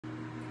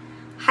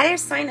Hi there,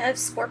 sign of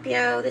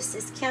Scorpio. This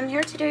is Kim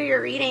here to do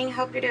your reading.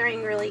 Hope you're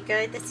doing really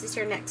good. This is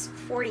your next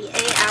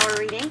 48-hour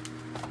reading.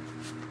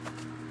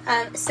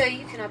 So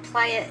you can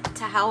apply it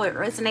to how it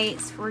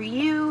resonates for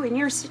you in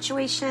your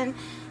situation.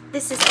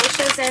 This is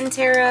Osho Zen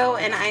Tarot,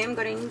 and I am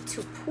going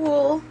to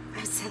pull,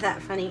 I said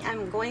that funny,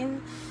 I'm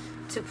going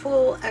to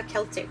pull a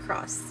Celtic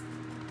cross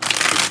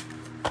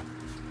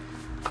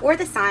for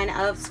the sign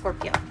of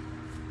Scorpio.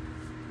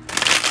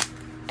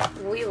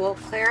 We will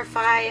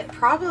clarify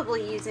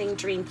probably using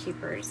Dream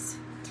Keeper's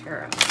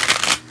Tarot.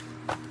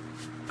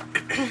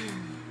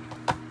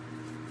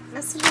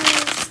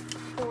 Messages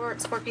for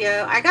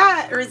Scorpio. I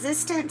got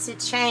resistant to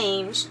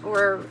change,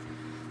 or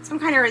some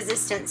kind of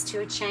resistance to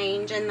a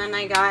change, and then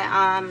I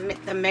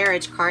got the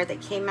marriage card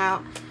that came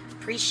out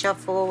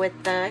pre-shuffle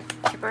with the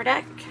Kipper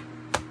deck.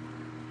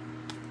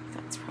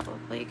 That's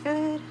probably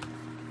good.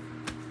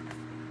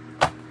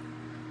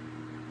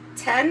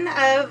 10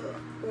 of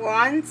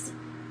Wands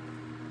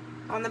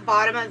on the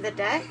bottom of the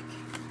deck.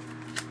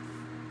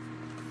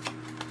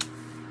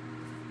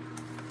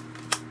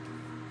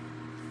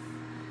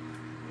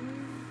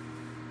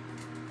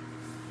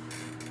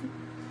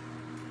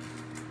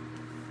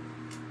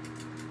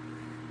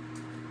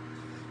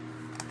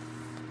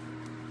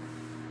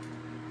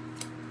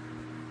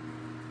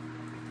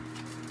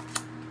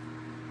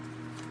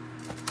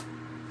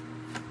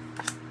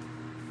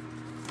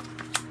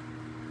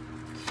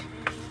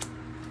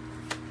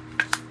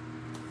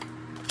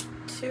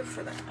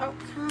 For the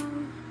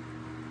outcome.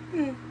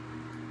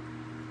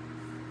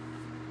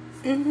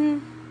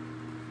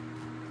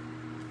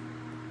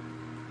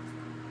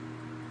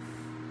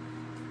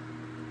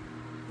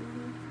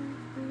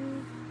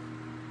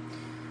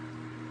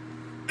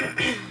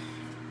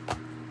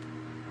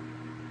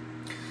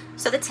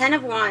 So the 10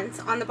 of Wands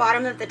on the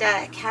bottom of the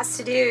deck has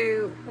to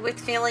do with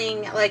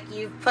feeling like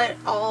you've put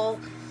all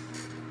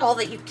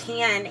that you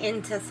can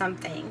into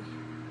something.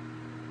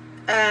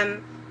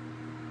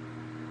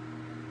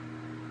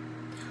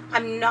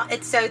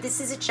 So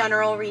this is a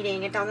general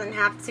reading. It doesn't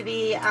have to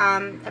be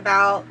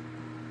about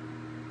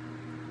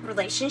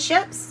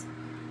relationships,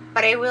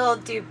 but I will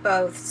do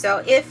both.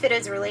 So if it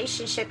is a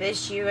relationship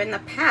issue in the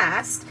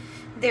past,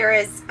 there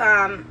is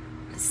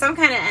some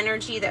kind of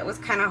energy that was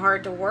kind of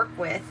hard to work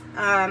with.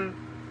 I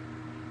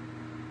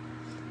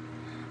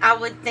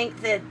would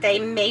think that they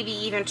maybe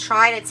even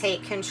try to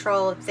take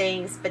control of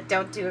things, but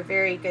don't do a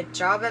very good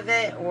job of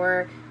it,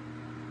 or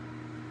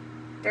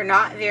they're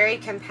not very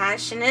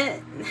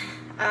compassionate.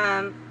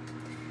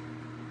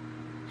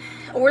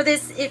 Or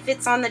this, if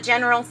it's on the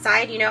general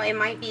side, you know, it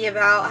might be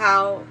about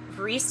how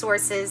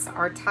resources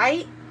are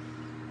tight,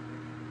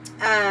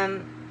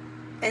 and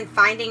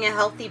finding a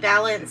healthy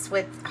balance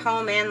with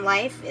home and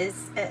life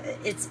is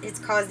it's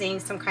causing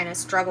some kind of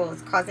struggle.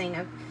 It's causing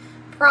a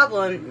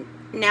problem.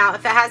 Now,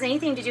 if it has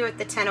anything to do with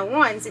the 10 of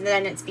Wands,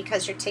 then it's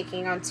because you're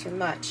taking on too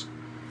much.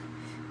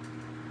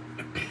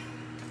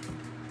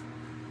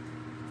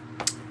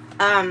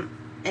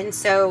 And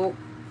so,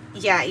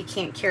 yeah, you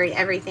can't carry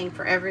everything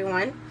for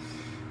everyone.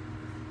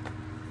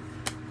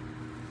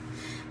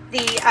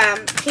 The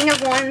King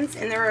of Wands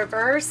in the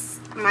reverse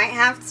might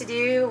have to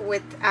do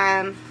with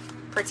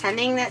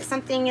pretending that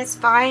something is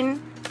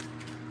fine,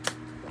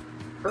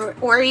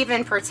 or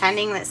even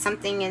pretending that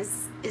something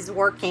is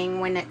working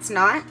when it's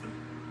not.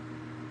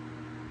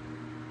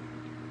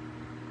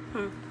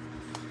 Could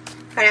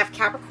have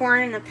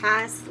Capricorn in the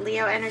past,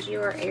 Leo energy,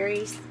 or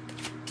Aries.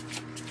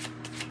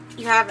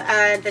 You have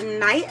the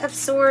Knight of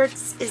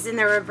Swords is in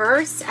the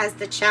reverse as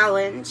the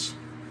challenge.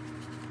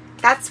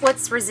 That's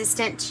what's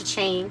resistant to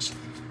change.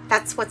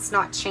 That's what's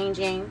not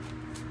changing.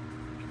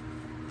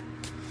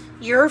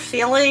 You're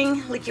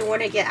feeling like you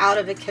want to get out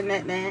of a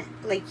commitment,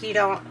 like you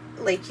don't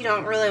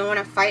really want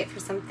to fight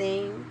for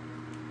something.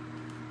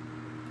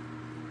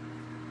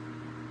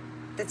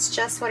 That's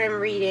just what I'm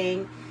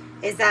reading.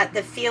 Is that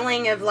the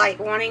feeling of like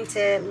wanting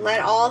to let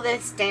all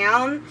this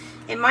down?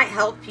 It might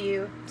help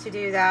you to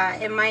do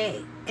that. It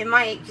might,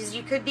 because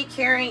you could be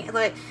carrying,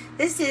 like,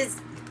 this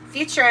is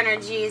future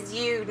energy, is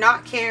you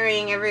not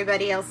carrying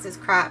everybody else's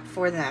crap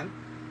for them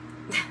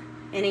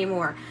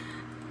anymore.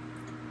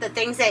 The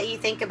things that you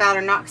think about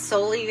are not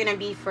solely going to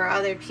be for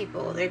other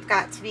people. They've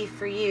got to be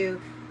for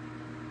you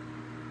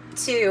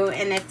too.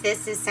 And if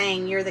this is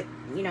saying you're the,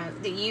 you know,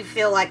 that you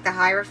feel like the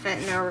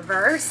Hierophant in the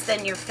reverse,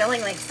 then you're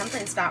feeling like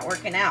something's not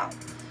working out.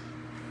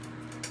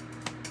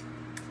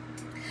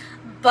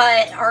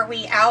 But are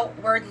we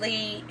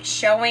outwardly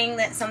showing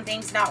that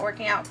something's not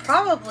working out?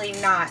 Probably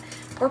not.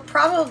 We're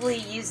probably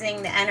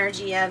using the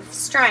energy of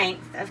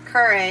strength, of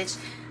courage,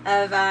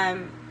 of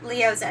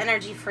Leo's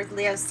energy for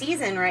Leo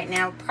season right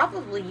now.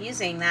 Probably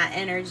using that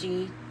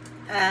energy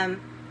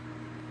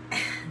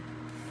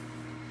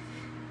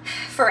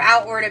for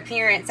outward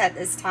appearance at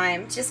this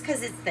time, just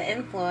because it's the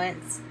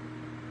influence.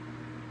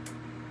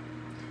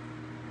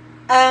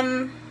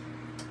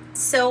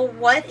 So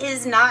what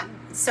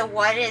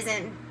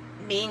isn't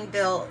being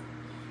built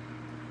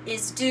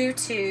is due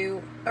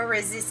to a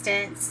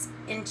resistance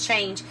in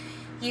change.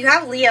 You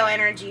have Leo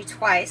energy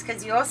twice,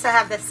 because you also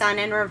have the Sun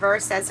in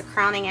reverse as a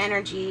crowning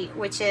energy,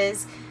 which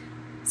is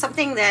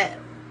something that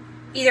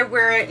either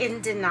we're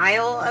in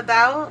denial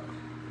about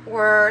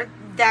or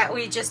that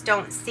we just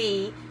don't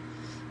see.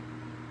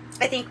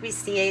 I think we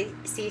see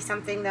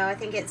something, though. I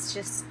think it's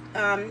just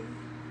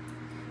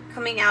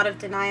coming out of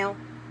denial.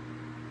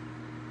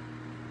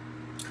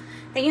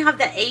 Then you have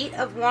the Eight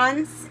of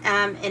Wands,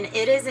 and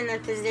it is in the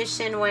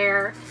position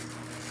where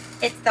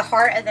it's the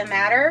heart of the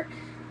matter.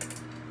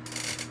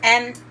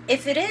 And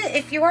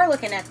if you are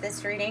looking at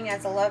this reading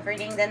as a love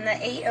reading, then the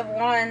Eight of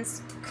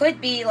Wands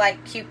could be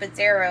like Cupid's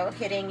arrow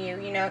hitting you.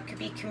 You know, it could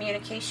be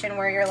communication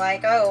where you're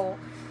like, oh,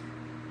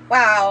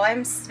 wow,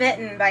 I'm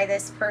smitten by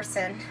this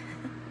person.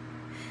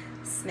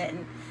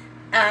 Smitten.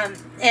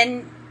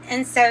 And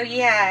so,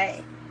 yeah,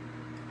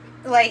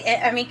 like,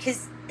 I mean,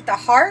 because in the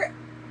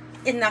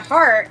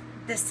heart,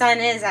 the sun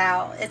is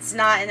out. It's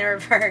not in the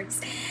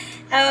reverse.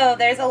 Oh,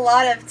 there's a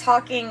lot of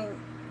talking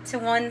to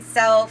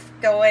oneself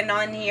going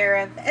on here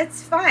of,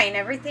 it's fine,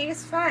 everything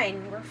is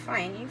fine, we're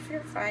fine,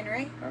 you're fine,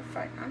 right? We're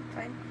fine, I'm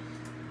fine.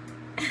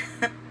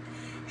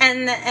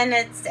 and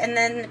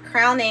then the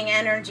crowning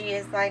energy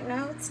is like,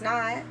 no, it's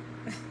not.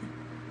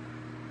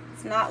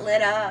 It's not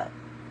lit up.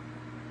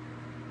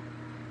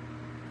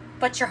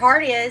 But your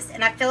heart is,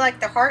 and I feel like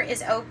the heart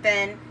is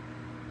open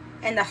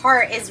and the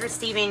heart is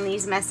receiving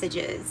these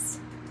messages.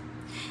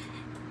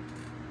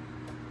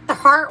 The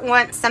heart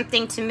wants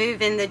something to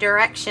move in the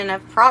direction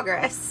of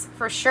progress,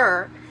 for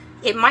sure.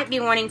 It might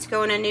be wanting to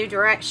go in a new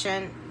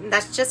direction.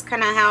 That's just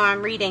kind of how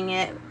I'm reading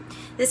it.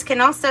 This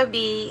can also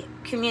be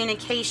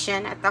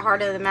communication at the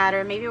heart of the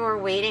matter. Maybe we're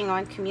waiting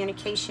on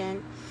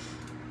communication.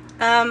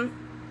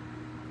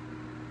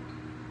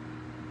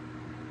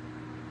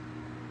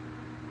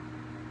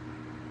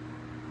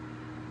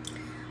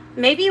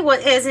 Maybe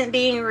what isn't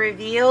being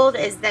revealed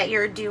is that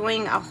you're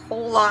doing a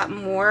whole lot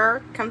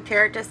more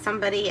compared to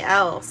somebody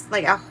else,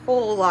 like a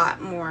whole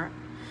lot more,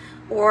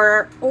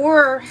 or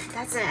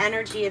that's an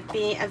energy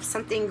of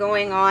something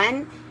going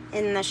on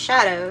in the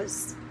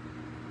shadows.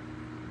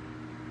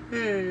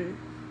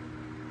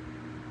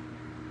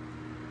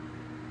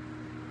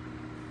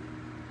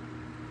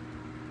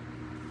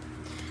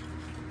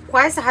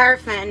 Why is the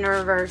Hierophant in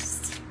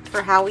reverse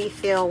for how we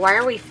feel? Why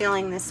are we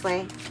feeling this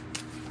way?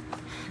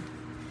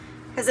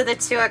 Because of the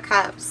Two of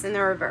Cups in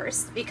the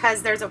reverse.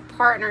 Because there's a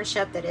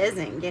partnership that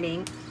isn't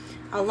getting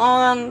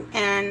along.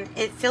 And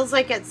it feels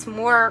like it's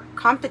more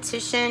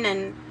competition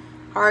and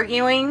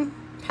arguing,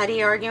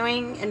 petty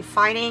arguing and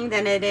fighting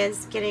than it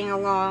is getting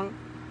along.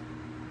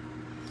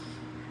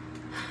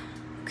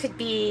 Could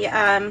be,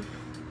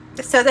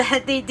 so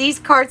these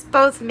cards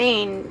both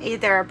mean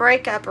either a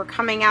breakup or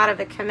coming out of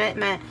a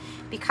commitment.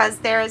 Because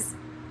there's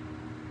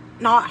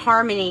not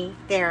harmony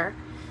there.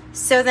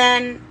 So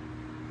then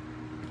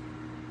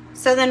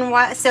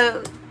what,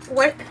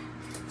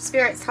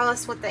 spirits, tell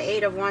us what the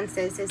Eight of Wands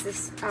is. Is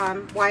this,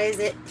 why is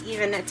it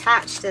even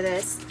attached to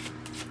this?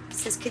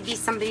 This could be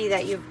somebody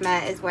that you've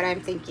met, is what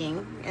I'm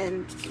thinking.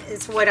 And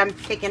is what I'm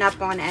picking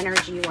up on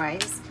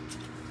energy-wise.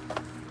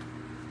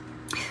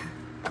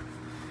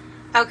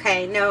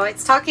 Okay, no,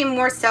 it's talking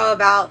more so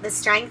about the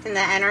strength and the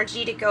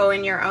energy to go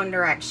in your own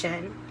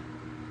direction.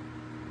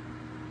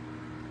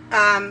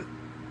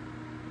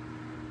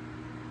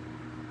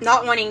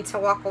 Not wanting to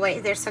walk away.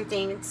 There's some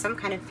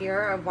kind of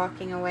fear of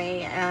walking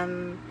away.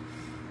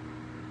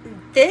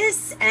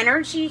 This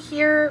energy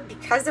here,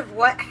 because of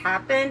what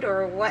happened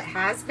or what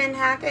has been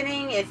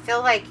happening, it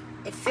feels like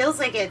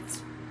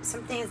it's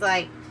something's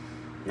like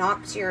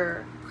knocked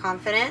your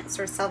confidence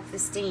or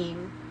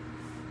self-esteem.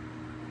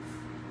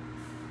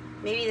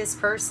 Maybe this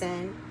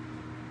person.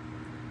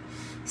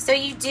 So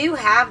you do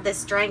have the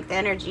strength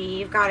energy.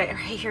 You've got it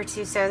right here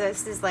too. So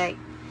this is like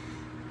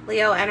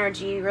Leo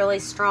energy, really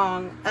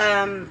strong.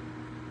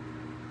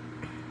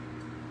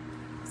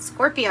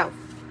 Scorpio.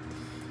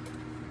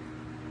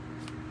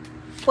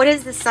 What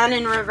is the Sun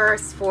in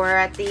reverse for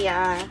at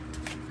the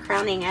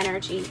crowning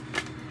energy?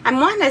 I'm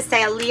wanting to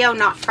say a Leo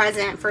not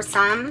present for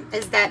some.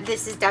 Is that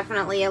this is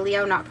definitely a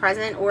Leo not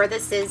present, or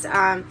this is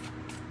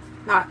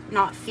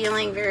not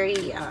feeling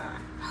very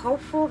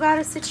hopeful about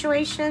a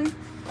situation,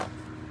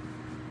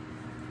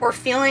 or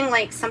feeling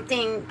like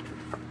something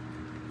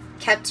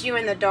kept you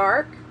in the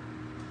dark.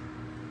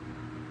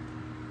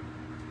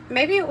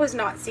 Maybe it was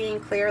not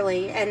seeing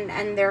clearly,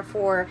 and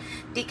therefore,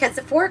 because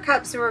the Four of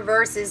Cups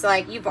reverse is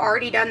like you've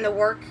already done the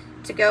work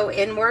to go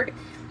inward.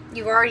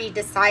 You've already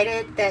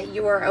decided that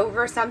you are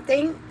over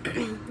something.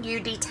 You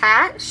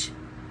detach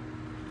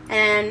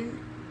and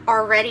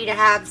are ready to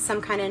have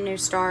some kind of new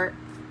start.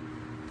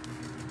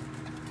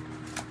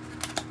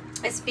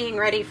 It's being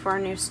ready for a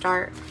new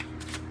start.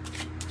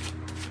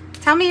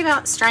 Tell me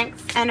about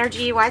strength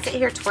energy. Why is it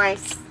here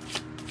twice?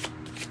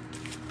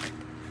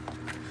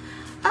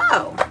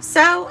 Oh,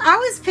 so I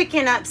was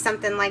picking up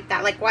something like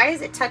that. Like, why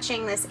is it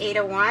touching this Eight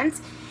of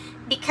Wands?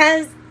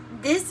 Because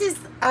this is,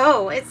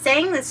 oh, it's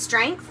saying the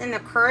strength and the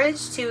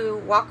courage to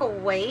walk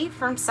away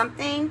from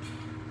something,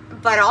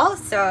 but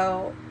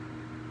also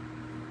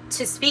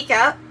to speak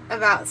up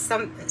about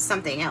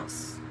something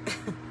else.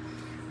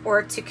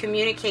 or to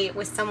communicate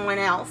with someone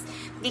else.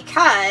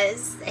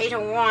 Because 8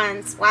 of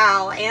Wands,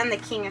 wow, and the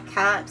King of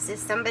Cups, if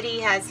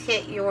somebody has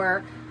hit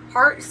your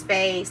heart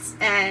space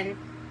and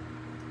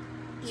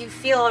you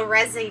feel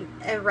resonating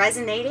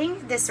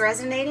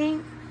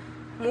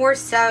more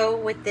so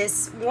with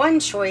this one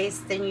choice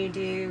than you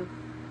do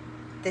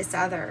this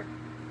other.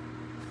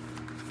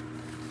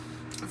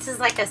 This is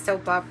like a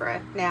soap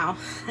opera now.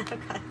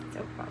 I've got a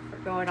soap opera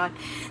going on.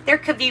 There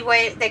could be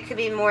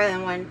more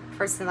than one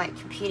person like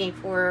competing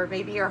for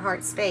maybe your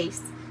heart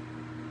space.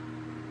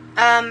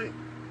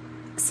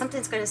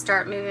 Something's going to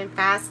start moving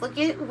fast. Look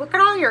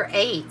at all your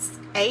 8s.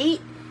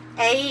 8,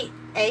 8,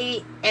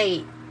 8,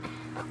 8.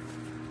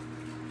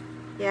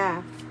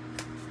 Yeah.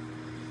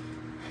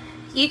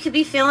 You could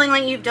be feeling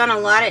like you've done a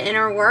lot of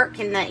inner work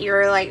and that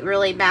you're like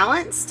really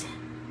balanced.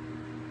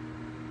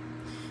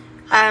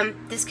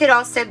 This could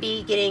also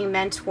be getting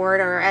mentored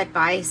or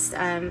advice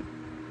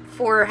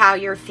for how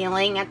you're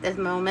feeling at this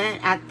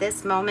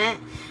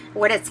moment,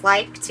 what it's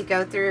like to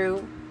go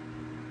through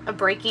a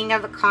breaking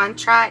of a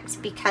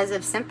contract because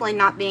of simply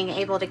not being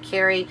able to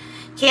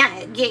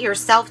can't get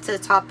yourself to the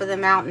top of the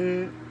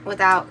mountain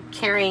without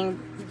carrying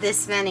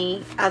this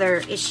many other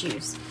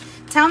issues.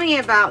 Tell me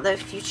about the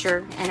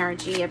future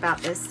energy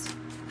about this.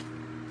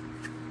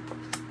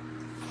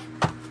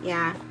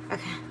 Yeah,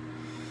 okay.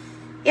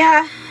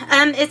 Yeah,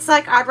 it's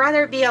like I'd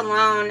rather be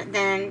alone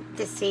than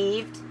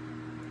deceived.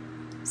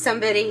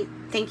 Somebody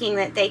thinking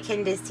that they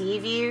can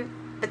deceive you,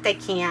 but they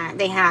can't.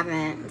 They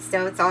haven't.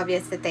 So it's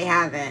obvious that they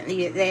haven't.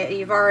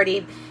 You're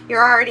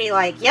already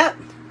like, yep,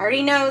 I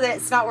already know that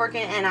it's not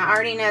working, and I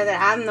already know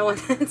that I'm the one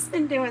that's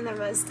been doing the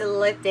most of the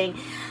lifting.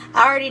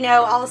 I already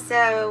know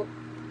also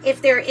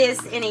if there is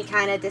any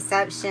kind of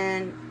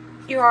deception,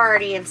 you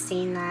already have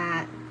seen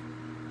that.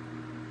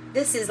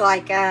 This is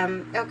like,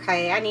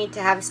 okay, I need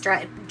to have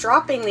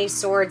dropping these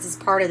swords is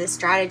part of the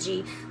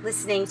strategy.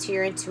 Listening to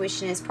your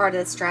intuition is part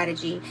of the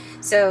strategy.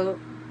 So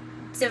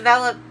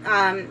develop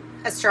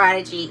a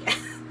strategy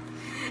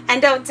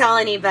and don't tell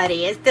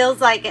anybody. It feels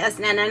like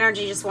an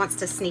energy just wants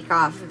to sneak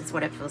off. Is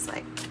what it feels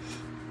like.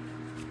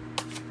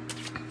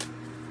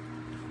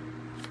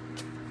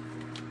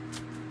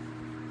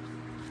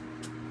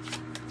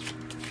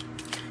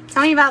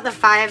 Tell me about the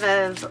 5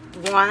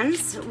 of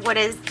Wands. What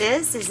is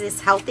this? Is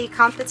this healthy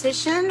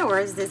competition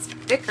or is this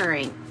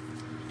bickering?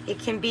 It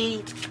can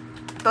be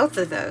both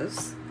of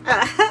those.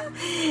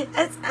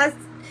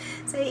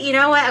 So you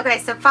know what? Okay,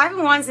 so 5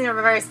 of Wands in the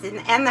reverse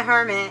and the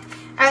Hermit.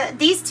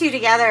 These two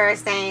together are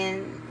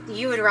saying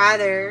you would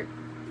rather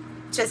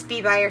just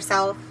be by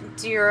yourself,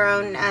 do your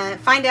own,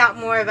 find out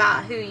more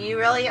about who you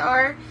really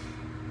are,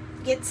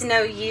 get to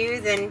know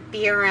you, than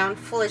be around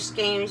foolish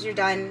games. You're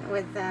done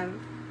with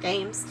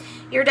games.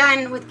 You're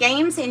done with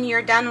games, and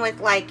you're done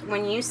with, like,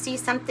 when you see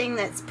something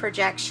that's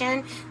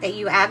projection that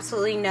you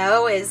absolutely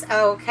know is,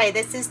 oh, okay,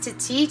 this is to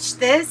teach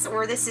this,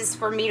 or this is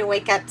for me to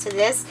wake up to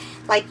this.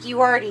 Like, you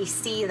already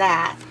see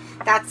that.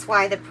 That's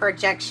why the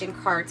projection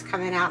card's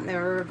coming out in the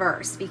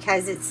reverse,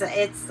 because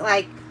it's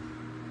like,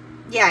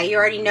 yeah, you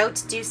already know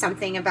to do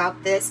something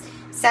about this.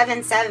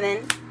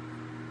 7-7.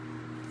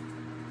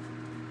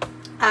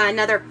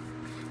 Another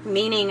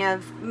meaning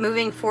of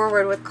moving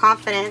forward with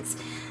confidence.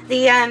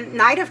 The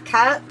Knight of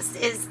Cups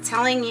is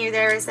telling you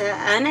there's an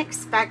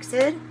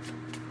unexpected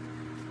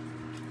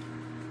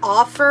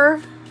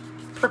offer,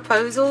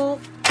 proposal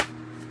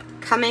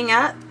coming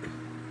up.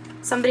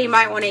 Somebody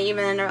might want to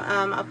even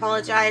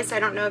apologize. I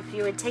don't know if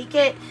you would take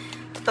it,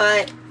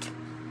 but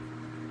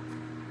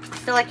I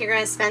feel like you're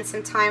going to spend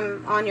some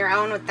time on your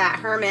own with that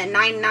Hermit.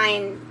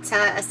 9-9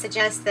 to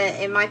suggest that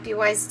it might be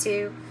wise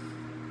to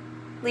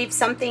leave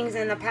some things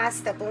in the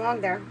past that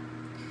belong there.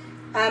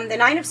 The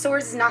 9 of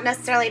Swords is not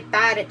necessarily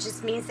bad. It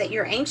just means that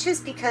you're anxious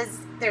because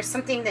there's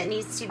something that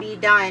needs to be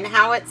done.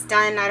 How it's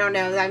done, I don't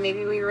know.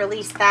 Maybe we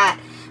release that.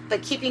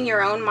 But keeping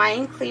your own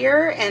mind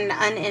clear and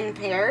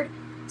unimpaired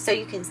so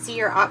you can see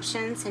your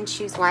options and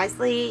choose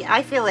wisely.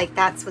 I feel like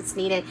that's what's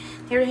needed.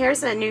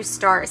 Here's a new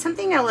start.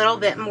 Something a little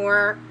bit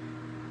more,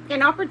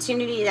 an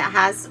opportunity that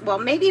has, well,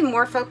 maybe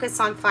more focus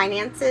on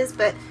finances,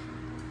 but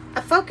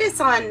a focus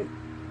on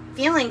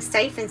feeling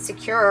safe and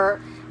secure.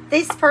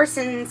 This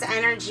person's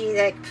energy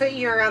that put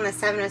you around the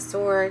 7 of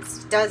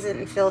Swords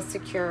doesn't feel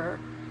secure.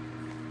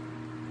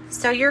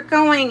 So you're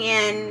going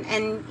in,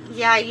 and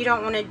yeah, you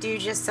don't want to do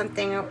just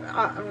something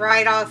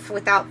right off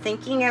without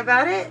thinking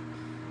about it.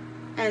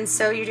 And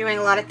so you're doing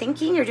a lot of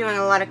thinking, you're doing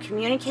a lot of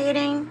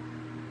communicating.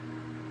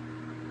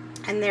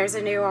 And there's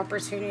a new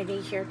opportunity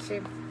here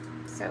too.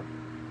 So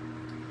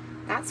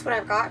that's what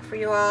I've got for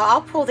you all.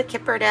 I'll pull the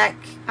Kipper deck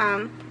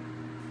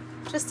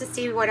just to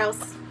see what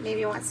else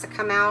maybe wants to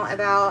come out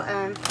about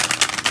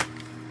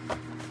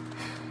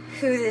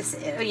who this,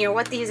 you know,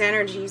 what these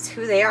energies,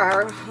 who they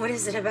are, what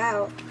is it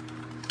about?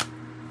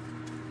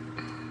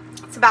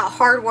 It's about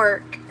hard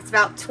work. It's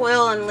about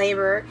toil and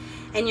labor,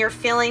 and you're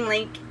feeling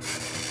like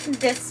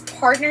this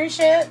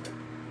partnership,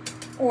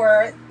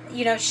 or,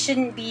 you know, it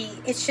shouldn't be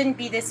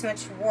this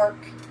much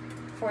work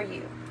for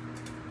you.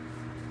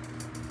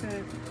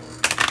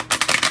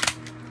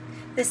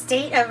 The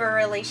state of a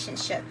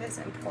relationship is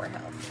in poor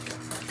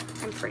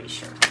health. I'm pretty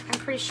sure. I'm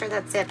pretty sure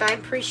that's it. But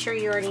I'm pretty sure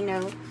you already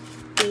know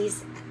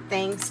these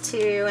things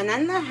too. And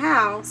then the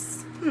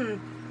house.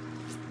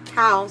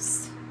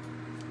 House.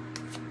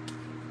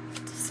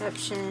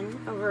 Deception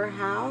over a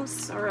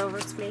house or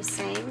over somebody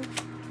saying.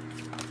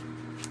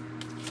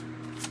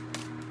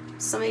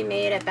 Somebody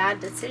made a bad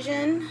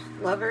decision.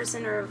 Lovers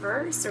in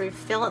reverse. Or you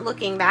feel it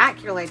looking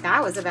back. You're like,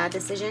 that was a bad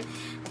decision.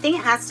 I think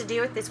it has to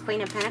do with this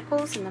Queen of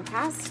Pentacles in the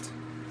past.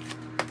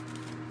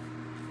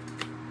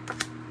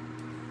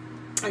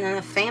 And then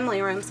the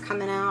family room's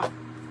coming out.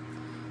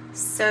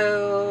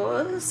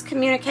 So it's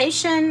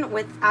communication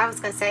with, I was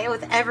going to say,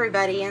 with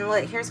everybody. And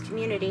look, here's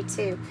community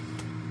too.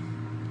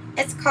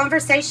 It's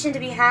conversation to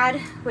be had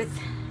with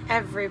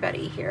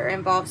everybody here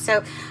involved.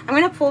 So I'm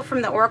going to pull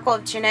from the Oracle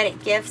of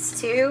Genetic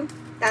Gifts too.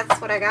 That's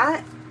what I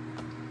got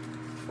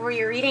for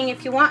your reading.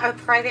 If you want a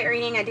private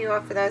reading, I do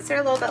offer those. They're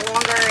a little bit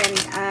longer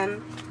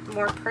and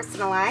more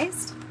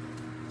personalized.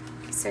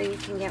 So you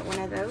can get one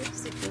of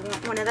those if you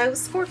want one of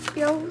those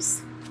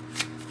Scorpios.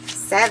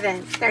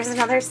 7. There's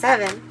another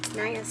 7.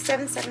 Now you have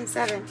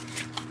 777.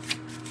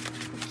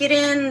 Get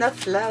in the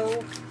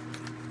flow.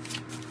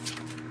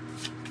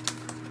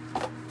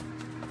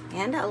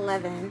 And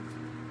 11.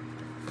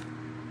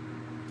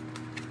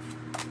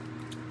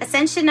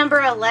 Ascension number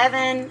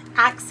 11.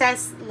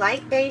 Access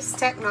light-based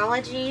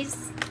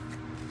technologies.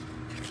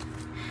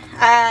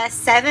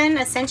 7.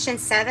 Ascension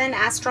 7.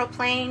 Astral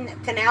plane.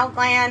 Pineal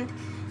gland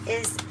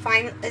is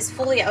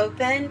fully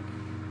open.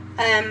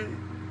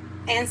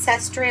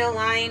 Ancestral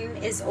line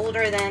is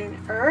older than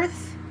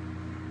Earth.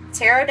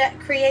 Tarot deck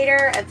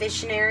creator, a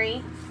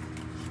visionary.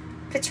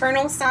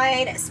 Paternal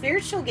side,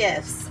 spiritual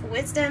gifts,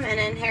 wisdom and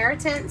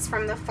inheritance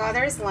from the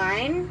father's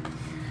line.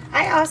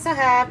 I also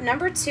have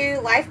number 2,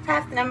 life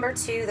path number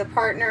 2, the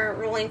partner,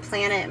 ruling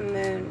planet,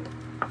 moon.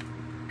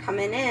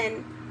 Coming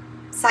in.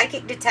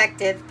 Psychic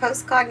detective,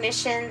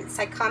 post-cognition,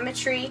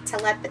 psychometry,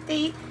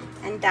 telepathy,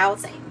 and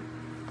dowsing.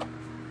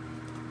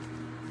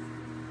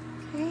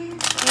 Okay, and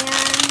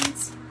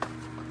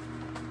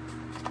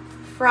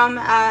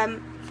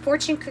from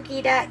fortune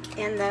cookie deck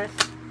and the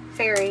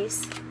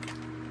fairies.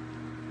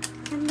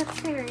 And the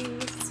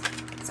fairies.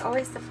 It's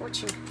always the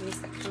fortune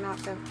cookies that come out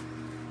though.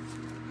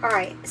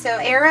 Alright, so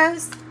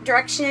arrows,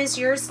 direction is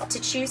yours to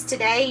choose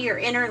today. Your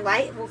inner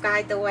light will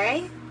guide the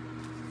way.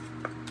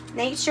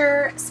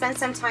 Nature, spend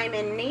some time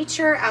in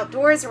nature,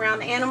 outdoors,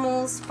 around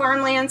animals,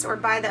 farmlands, or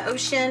by the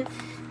ocean.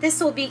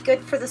 This will be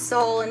good for the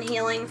soul and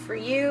healing for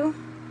you.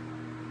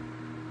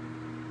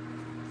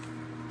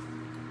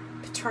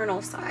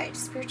 Paternal side,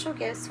 spiritual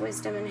gifts,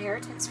 wisdom,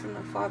 inheritance from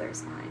the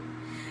father's line.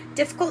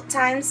 Difficult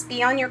times,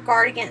 be on your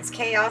guard against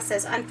chaos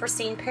as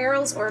unforeseen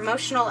perils or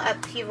emotional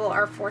upheaval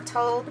are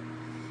foretold.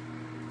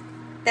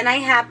 Then I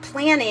have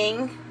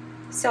planning,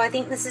 so I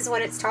think this is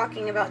what it's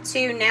talking about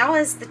too. Now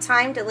is the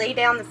time to lay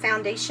down the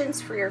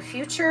foundations for your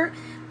future.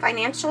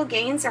 Financial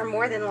gains are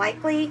more than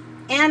likely.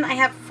 And I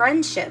have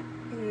friendship.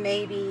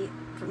 Maybe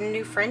a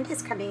new friend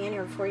is coming in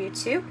here for you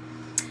too.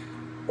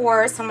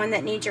 Or someone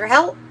that needs your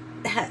help.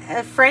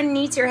 A friend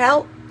needs your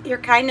help. Your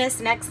kindness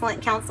and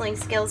excellent counseling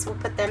skills will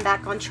put them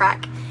back on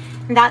track.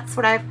 And that's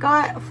what I've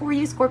got for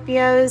you,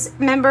 Scorpios.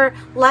 Remember,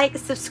 like,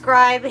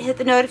 subscribe, hit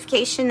the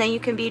notification, then you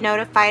can be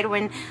notified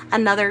when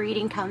another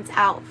reading comes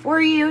out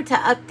for you to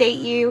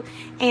update you.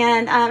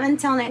 And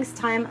until next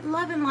time,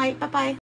 love and light. Bye-bye.